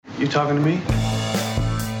You talking to me?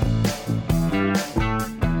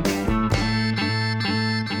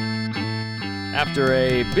 After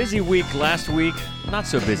a busy week last week, not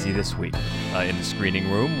so busy this week in the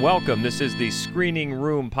screening room. Welcome. This is the Screening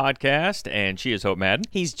Room podcast, and she is Hope Madden.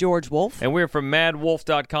 He's George Wolf. And we're from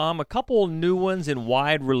madwolf.com. A couple new ones in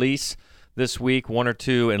wide release this week, one or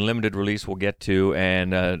two in limited release we'll get to.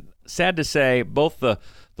 And sad to say, both the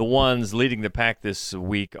ones leading the pack this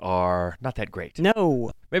week are not that great.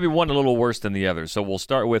 No. Maybe one a little worse than the other. So we'll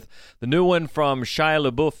start with the new one from Shia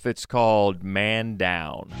LaBeouf. It's called Man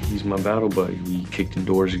Down. He's my battle buddy. We kicked in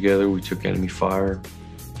doors together. We took enemy fire.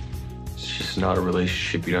 It's just not a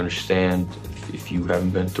relationship you'd understand if you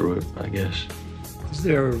haven't been through it, I guess. Is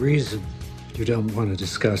there a reason you don't want to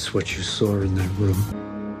discuss what you saw in that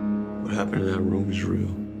room? What happened in that room is real.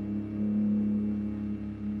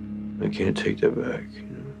 I can't take that back, you know.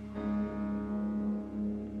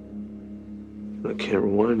 I can't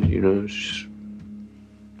rewind it, you know. It's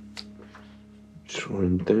just one of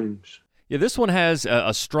them things. Yeah, this one has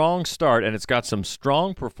a strong start, and it's got some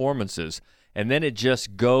strong performances, and then it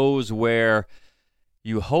just goes where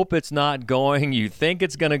you hope it's not going. You think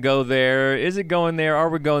it's going to go there. Is it going there? Are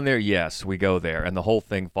we going there? Yes, we go there, and the whole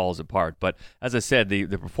thing falls apart. But as I said, the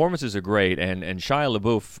performances are great, and Shia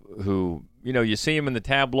LaBeouf, who, you know, you see him in the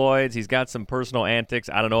tabloids. He's got some personal antics.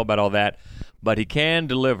 I don't know about all that, but he can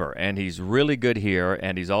deliver, and he's really good here,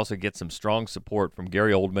 and he's also get some strong support from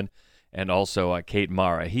Gary Oldman and also Kate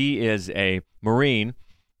Mara. He is a Marine,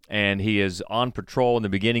 and he is on patrol. In the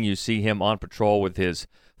beginning, you see him on patrol with his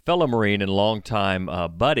fellow Marine and longtime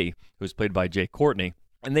buddy, who's played by Jay Courtney,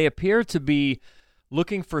 and they appear to be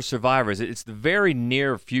looking for survivors. It's the very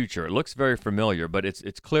near future. It looks very familiar, but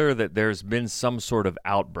it's clear that there's been some sort of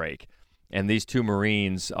outbreak, and these two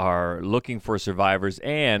Marines are looking for survivors,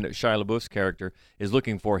 and Shia LaBeouf's character is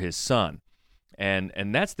looking for his son. And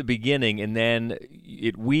that's the beginning, and then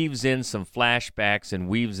it weaves in some flashbacks and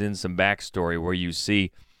weaves in some backstory where you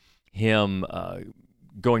see him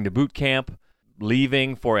going to boot camp,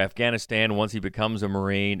 leaving for Afghanistan once he becomes a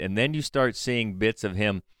Marine, and then you start seeing bits of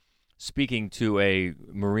him speaking to a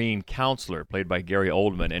Marine counselor played by Gary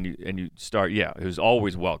Oldman, and you start, who's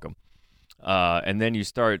always welcome. And then you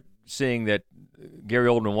start seeing that Gary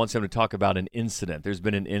Oldman wants him to talk about an incident. There's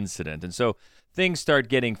been an incident, and so things start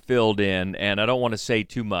getting filled in, and I don't want to say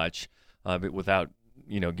too much without,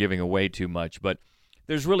 giving away too much, but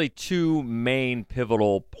there's really two main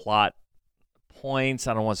pivotal plot points.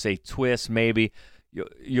 I don't want to say twists, maybe.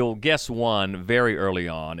 You'll guess one very early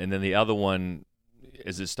on, and then the other one,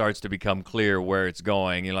 as it starts to become clear where it's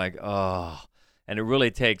going, you're like, oh. And it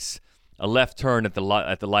really takes a left turn at the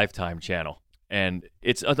Lifetime channel. And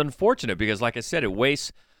it's unfortunate because, like I said, it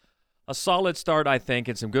wastes a solid start, I think,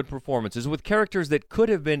 and some good performances with characters that could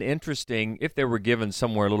have been interesting if they were given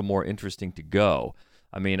somewhere a little more interesting to go.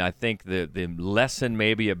 I mean, I think the lesson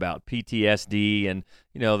maybe about PTSD and,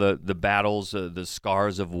 the battles, the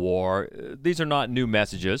scars of war, these are not new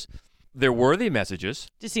messages. They're worthy messages.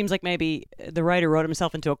 Just seems like maybe the writer wrote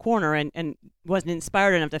himself into a corner and wasn't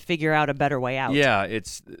inspired enough to figure out a better way out. Yeah,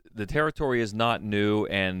 the territory is not new,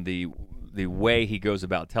 and the way he goes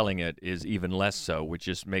about telling it is even less so, which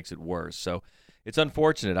just makes it worse. So it's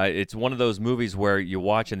unfortunate. It's one of those movies where you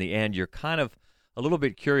watch in the end, you're kind of a little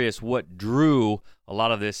bit curious what drew a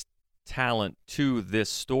lot of this talent to this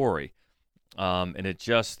story. And it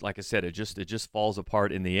just, like I said, it just falls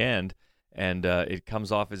apart in the end, and it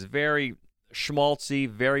comes off as very schmaltzy,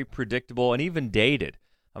 very predictable, and even dated.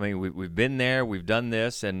 I mean, we've been there, we've done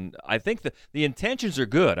this, and I think the intentions are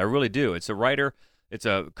good. I really do. It's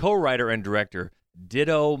a co-writer and director,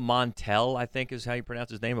 Dido Montel, I think is how you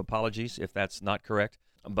pronounce his name. Apologies if that's not correct.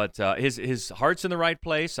 But his heart's in the right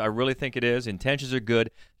place. I really think it is. Intentions are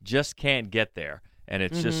good, just can't get there. And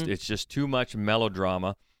it's just too much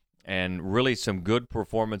melodrama, and really some good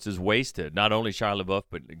performances wasted. Not only Shia LaBeouf,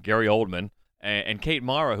 but Gary Oldman and Kate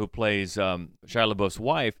Mara, who plays Shia LaBeouf's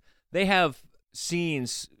wife. They have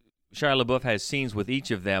scenes. Shia LaBeouf has scenes with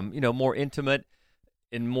each of them, more intimate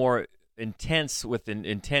and more intense, with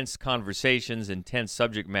intense conversations, intense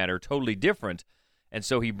subject matter, totally different. And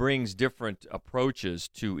so he brings different approaches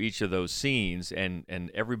to each of those scenes,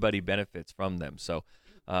 and everybody benefits from them. So,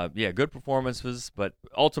 good performances, but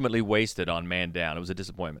ultimately wasted on Man Down. It was a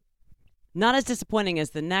disappointment. Not as disappointing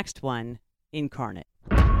as the next one, Incarnate.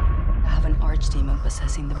 I have an archdemon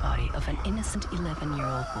possessing the body of an innocent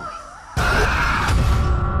 11-year-old boy.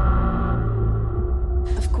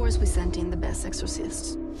 Of course, we sent in the best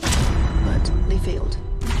exorcists, but they failed.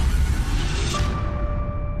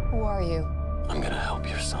 Who are you? I'm gonna help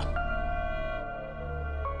your son.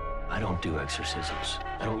 I don't do exorcisms.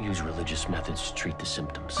 I don't use religious methods to treat the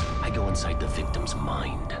symptoms. I go inside the victim's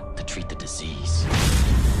mind to treat the disease.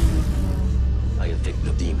 I evict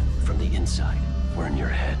the demon from the inside. We're in your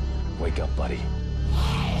head. Wake up, buddy.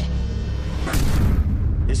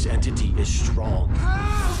 This entity is strong.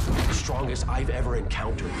 The strongest I've ever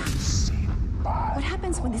encountered. What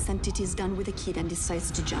happens when this entity is done with a kid and decides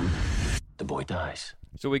to jump? The boy dies.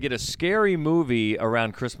 So we get a scary movie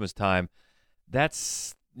around Christmas time.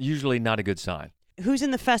 That's usually not a good sign. Who's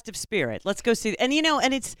in the festive spirit? Let's go see. And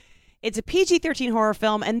and it's a PG-13 horror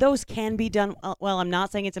film, and those can be done. Well, I'm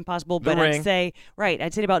not saying it's impossible, but I'd say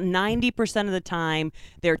about 90% of the time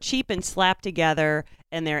they're cheap and slapped together,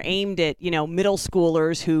 and they're aimed at middle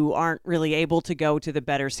schoolers who aren't really able to go to the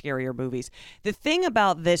better, scarier movies. The thing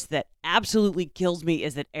about this that absolutely kills me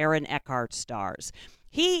is that Aaron Eckhart stars.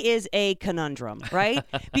 He is a conundrum, right?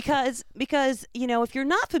 because if you're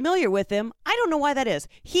not familiar with him, I don't know why that is.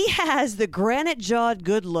 He has the granite-jawed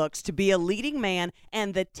good looks to be a leading man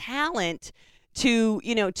and the talent to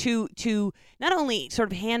not only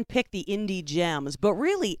sort of handpick the indie gems, but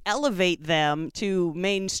really elevate them to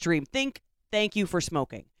mainstream. Thank You for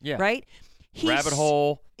Smoking, right? Rabbit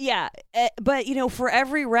Hole. Yeah, but for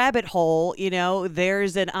every rabbit hole,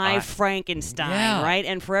 there's an Frankenstein, right?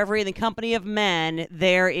 And for every In the Company of Men,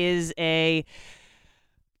 there is a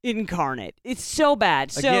Incarnate. It's so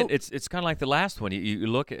bad. Again, it's kind of like the last one. You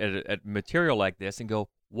look at material like this and go,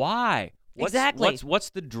 why? Exactly. What's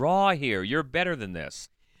the draw here? You're better than this.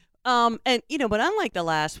 But unlike the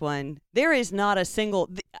last one, there is not a single.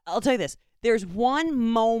 I'll tell you this. There's one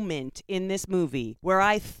moment in this movie where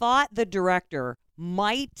I thought the director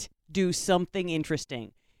might do something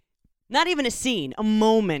interesting. Not even a scene, a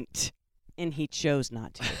moment. And he chose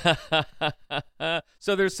not to.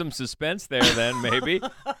 So there's some suspense there then, maybe.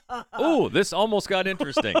 Ooh, this almost got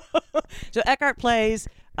interesting. So Eckhart plays,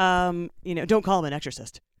 don't call him an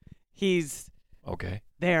exorcist. He's... Okay.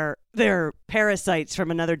 They're parasites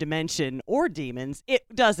from another dimension or demons.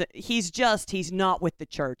 He's not with the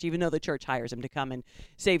church, even though the church hires him to come and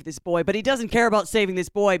save this boy. But he doesn't care about saving this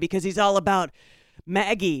boy because he's all about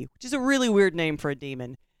Maggie, which is a really weird name for a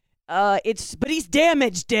demon. But he's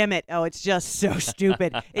damaged, damn it. Oh, it's just so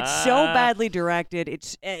stupid. It's so badly directed.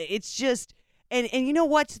 It's just, and you know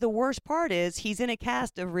what's the worst part is he's in a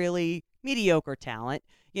cast of really mediocre talent,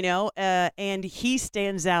 and he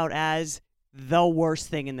stands out as the worst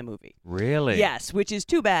thing in the movie. Really? Yes, which is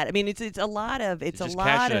too bad. I mean, it's a lot of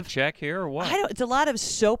cashing a check here or what? It's a lot of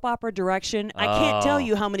soap opera direction. I can't tell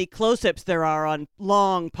you how many close-ups there are on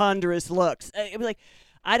long, ponderous looks.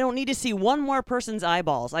 I don't need to see one more person's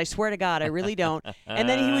eyeballs. I swear to God, I really don't. And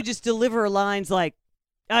then he would just deliver lines like,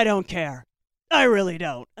 "I don't care. I really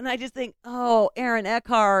don't." And I just think, oh, Aaron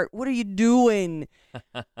Eckhart, what are you doing?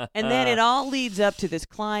 And then it all leads up to this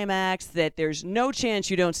climax that there's no chance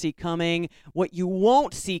you don't see coming. What you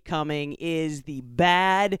won't see coming is the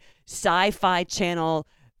bad Sci-Fi Channel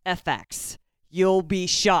FX. You'll be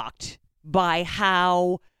shocked by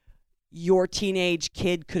how your teenage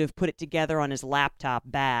kid could have put it together on his laptop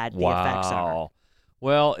bad. The effects are.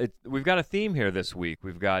 Well, we've got a theme here this week.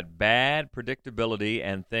 We've got bad predictability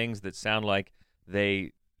and things that sound like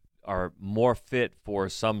they are more fit for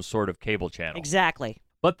some sort of cable channel. Exactly.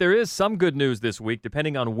 But there is some good news this week,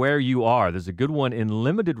 depending on where you are. There's a good one in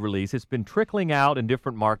limited release. It's been trickling out in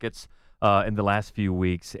different markets in the last few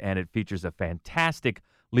weeks, and it features a fantastic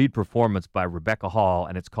lead performance by Rebecca Hall,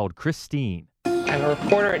 and it's called Christine. I'm a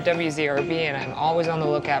reporter at WZRB, and I'm always on the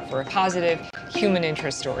lookout for positive human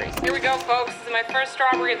interest stories. Here we go, folks. This is my first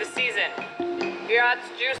strawberry of the season. Yeah, it's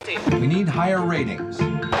juicy. We need higher ratings.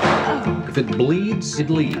 If it bleeds, it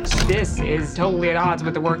leads. This is totally at odds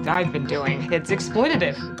with the work that I've been doing. It's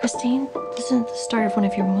exploitative. Christine, this isn't the start of one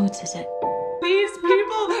of your moods, is it? These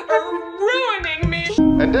people are ruining me.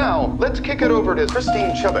 And now, let's kick it over to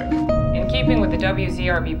Christine Chubbuck. In keeping with the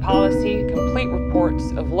WZRB policy, complete reports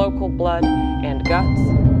of local blood and guts,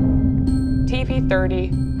 TV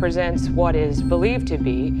 30 presents what is believed to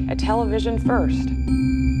be a television first.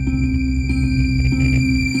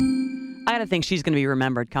 I gotta think she's going to be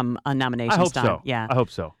remembered come nomination time. I hope so. Yeah, I hope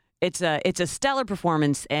so. It's a stellar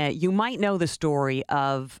performance. You might know the story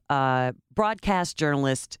of broadcast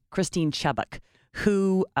journalist Christine Chubbuck,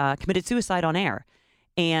 who committed suicide on air.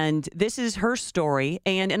 And this is her story.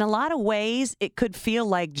 And in a lot of ways, it could feel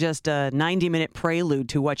like just a 90-minute prelude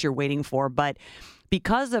to what you're waiting for. But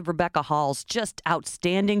because of Rebecca Hall's just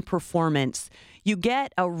outstanding performance, you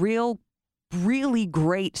get a really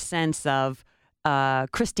great sense of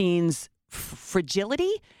Christine's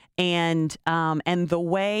fragility and the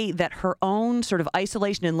way that her own sort of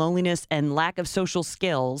isolation and loneliness and lack of social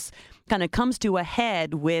skills kind of comes to a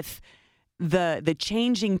head with the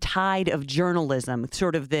changing tide of journalism,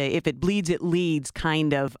 sort of the if it bleeds, it leads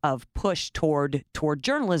kind of push toward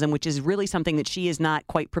journalism, which is really something that she is not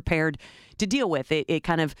quite prepared to deal with. It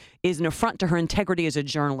kind of is an affront to her integrity as a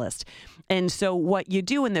journalist. And so what you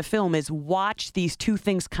do in the film is watch these two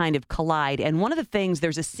things kind of collide. And one of the things,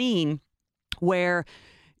 there's a scene where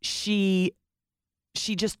she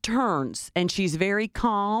just turns and she's very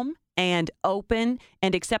calm and open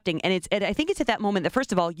and accepting. And I think it's at that moment that,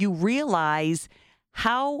 first of all, you realize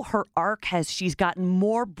how her arc she's gotten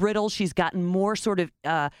more brittle. She's gotten more sort of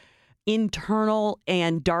internal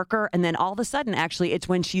and darker. And then all of a sudden, actually, it's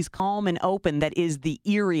when she's calm and open that is the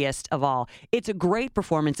eeriest of all. It's a great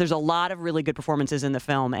performance. There's a lot of really good performances in the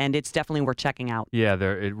film, and it's definitely worth checking out. Yeah,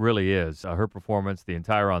 it really is. Her performance, the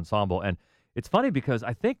entire ensemble. And it's funny because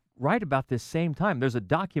I think right about this same time, there's a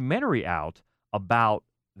documentary out about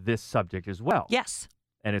this subject as well. Yes.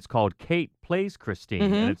 And it's called Kate Plays Christine,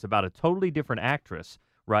 and it's about a totally different actress,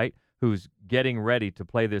 right, who's getting ready to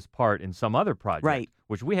play this part in some other project, right,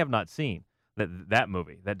 which we have not seen, that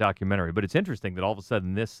movie, that documentary. But it's interesting that all of a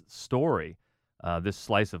sudden this story, this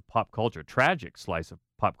slice of pop culture, tragic slice of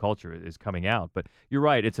pop culture is coming out. But you're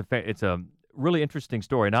right, it's a really interesting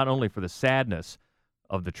story, not only for the sadness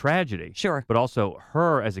of the tragedy, sure, but also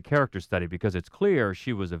her as a character study, because it's clear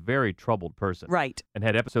she was a very troubled person, right, and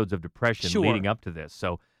had episodes of depression sure, leading up to this.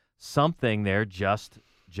 So something there just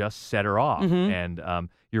set her off. And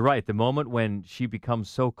you're right. The moment when she becomes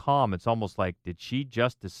so calm, it's almost like, did she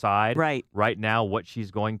just decide right now what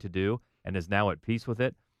she's going to do, and is now at peace with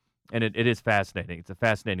it? And it is fascinating. It's a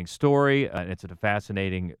fascinating story, and it's a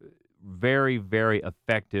fascinating, very, very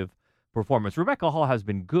effective performance. Rebecca Hall has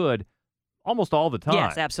been good almost all the time.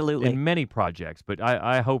 Yes, absolutely. In many projects. But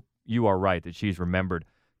I hope you are right that she's remembered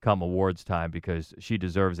come awards time, because she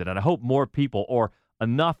deserves it. And I hope more people, or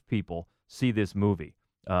enough people, see this movie.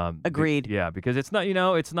 Agreed. Because it's not,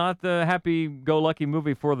 it's not the happy-go-lucky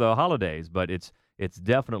movie for the holidays, but it's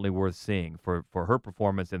definitely worth seeing for her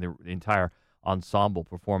performance and the entire ensemble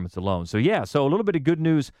performance alone. So a little bit of good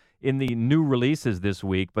news in the new releases this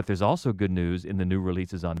week, but there's also good news in the new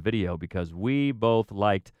releases on video, because we both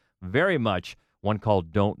liked very much one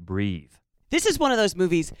called Don't Breathe. This is one of those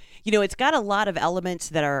movies, it's got a lot of elements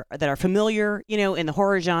that are familiar, in the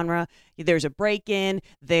horror genre. There's a break-in,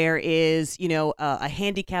 there is, a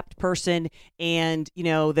handicapped person, and,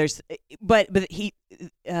 there's, but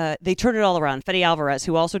they turn it all around. Fede Alvarez,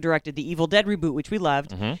 who also directed the Evil Dead reboot, which we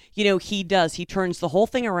loved, he turns the whole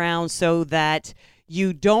thing around so that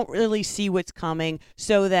you don't really see what's coming,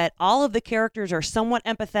 so that all of the characters are somewhat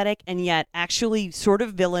empathetic and yet actually sort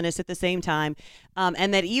of villainous at the same time.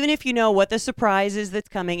 And that even if you know what the surprise is that's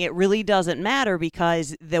coming, it really doesn't matter,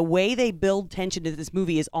 because the way they build tension to this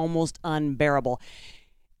movie is almost unbearable.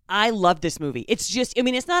 I love this movie. It's just,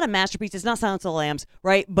 it's not a masterpiece. It's not Silence of the Lambs,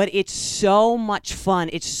 right? But it's so much fun.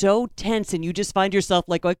 It's so tense, and you just find yourself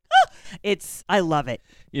like I love it.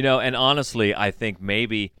 And honestly, I think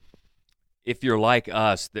maybe if you're like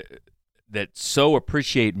us that so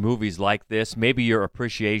appreciate movies like this, maybe your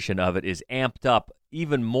appreciation of it is amped up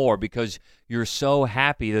even more, because you're so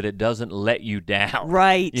happy that it doesn't let you down.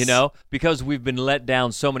 Right. Because we've been let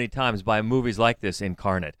down so many times by movies like this,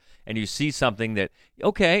 Incarnate. And you see something that,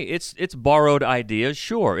 okay, it's borrowed ideas,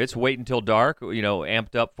 sure. It's Wait Until Dark,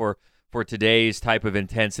 amped up for today's type of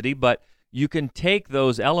intensity, but you can take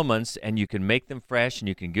those elements and you can make them fresh, and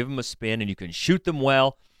you can give them a spin, and you can shoot them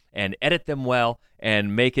well and edit them well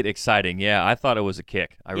and make it exciting. Yeah, I thought it was a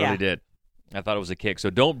kick. I really did. I thought it was a kick. So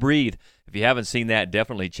Don't Breathe. If you haven't seen that,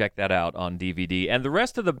 definitely check that out on DVD. And the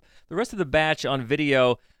rest of the batch on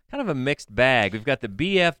video, kind of a mixed bag. We've got the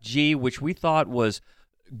BFG, which we thought was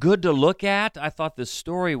good to look at. I thought the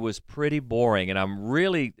story was pretty boring, and I'm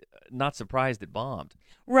really not surprised it bombed.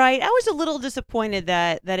 Right. I was a little disappointed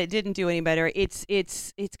that it didn't do any better.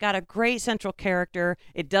 It's got a great central character.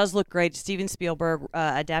 It does look great. Steven Spielberg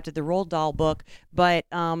adapted the Roald Dahl book, but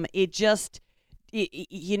it just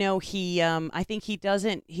I think he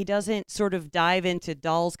doesn't sort of dive into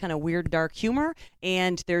Dahl's kind of weird dark humor,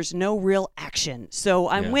 and there's no real action. So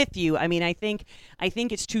I'm with you. I think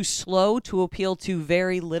it's too slow to appeal to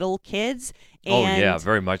very little kids. And,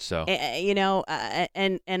 very much so.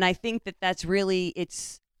 And I think that's really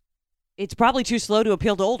it's probably too slow to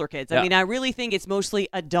appeal to older kids. I really think it's mostly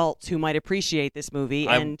adults who might appreciate this movie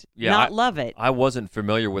and not love it. I wasn't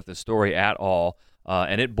familiar with the story at all,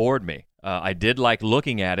 and it bored me. I did like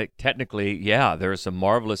looking at it. Technically, there are some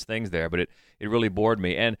marvelous things there, but it really bored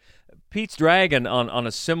me. And Pete's Dragon on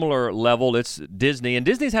a similar level. It's Disney, and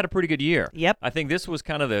Disney's had a pretty good year. Yep. I think this was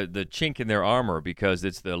kind of the chink in their armor because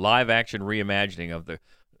it's the live-action reimagining of the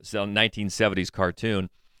 1970s cartoon,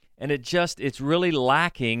 and it's really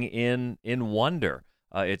lacking in wonder.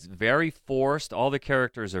 It's very forced. All the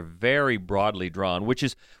characters are very broadly drawn, which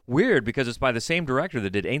is weird because it's by the same director that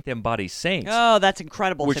did Ain't Them Body Saints. Oh, that's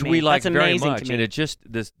incredible which to me. we liked that's very amazing much. to me. And it just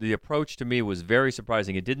the approach to me was very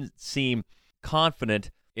surprising. It didn't seem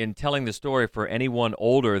confident in telling the story for anyone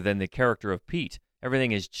older than the character of Pete.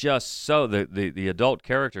 Everything is just so the adult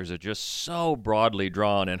characters are just so broadly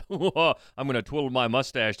drawn, and I'm going to twiddle my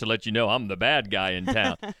mustache to let you know I'm the bad guy in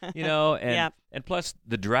town, and plus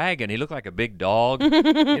the dragon, he looked like a big dog.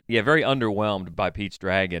 Yeah, very underwhelmed by Pete's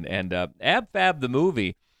Dragon, and Ab Fab the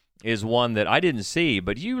movie is one that I didn't see,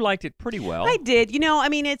 but you liked it pretty well. I did. I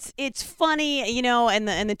mean, it's funny,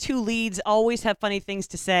 and the two leads always have funny things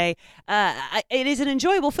to say. It is an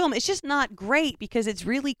enjoyable film. It's just not great because it's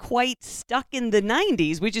really quite stuck in the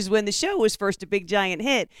 90s, which is when the show was first a big giant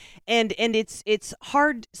hit. And it's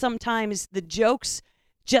hard sometimes. The jokes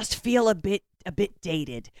just feel a bit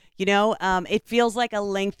dated. It feels like a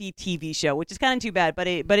lengthy TV show, which is kind of too bad, but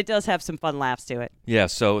it does have some fun laughs to it. Yeah,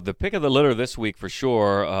 so the pick of the litter this week for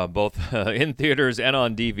sure, both in theaters and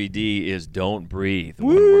on DVD, is Don't Breathe.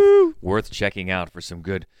 One worth checking out for some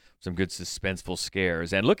good suspenseful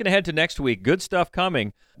scares. And looking ahead to next week, good stuff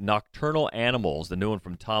coming. Nocturnal Animals, the new one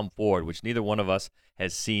from Tom Ford, which neither one of us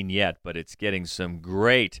has seen yet, but it's getting some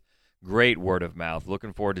great word of mouth.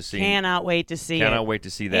 Looking forward to seeing. Cannot wait to see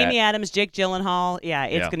that. Amy Adams, Jake Gyllenhaal. Yeah,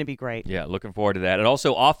 it's going to be great. Yeah, looking forward to that. And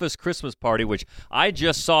also Office Christmas Party, which I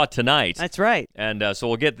just saw tonight. That's right. And so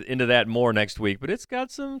we'll get into that more next week. But it's got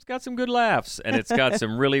some good laughs, and it's got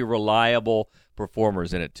some really reliable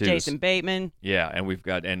performers in it too. Jason Bateman. Yeah, and we've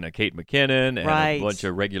got Kate McKinnon and a bunch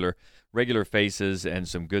of regular faces and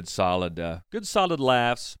some good solid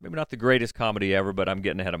laughs. Maybe not the greatest comedy ever, but I'm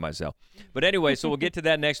getting ahead of myself. But anyway, so we'll get to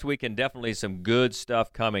that next week, and definitely some good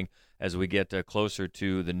stuff coming as we get closer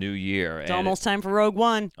to the new year. It's almost time for Rogue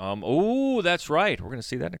One. That's right. We're going to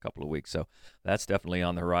see that in a couple of weeks, so that's definitely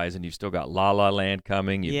on the horizon. You've still got La La Land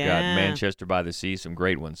coming. You've got Manchester by the Sea, some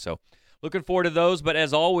great ones. So looking forward to those, but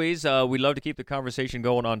as always, we love to keep the conversation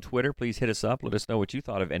going on Twitter. Please hit us up. Let us know what you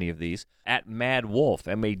thought of any of these. At MaddWolf,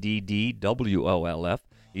 MaddWolf.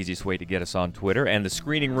 Easiest way to get us on Twitter. And the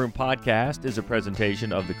Screening Room Podcast is a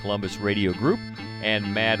presentation of the Columbus Radio Group and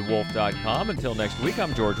MaddWolf.com. Until next week,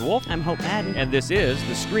 I'm George Wolf. I'm Hope Madden. And this is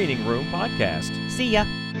the Screening Room Podcast. See ya.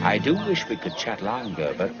 I do wish we could chat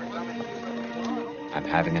longer, but I'm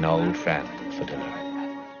having an old friend for dinner.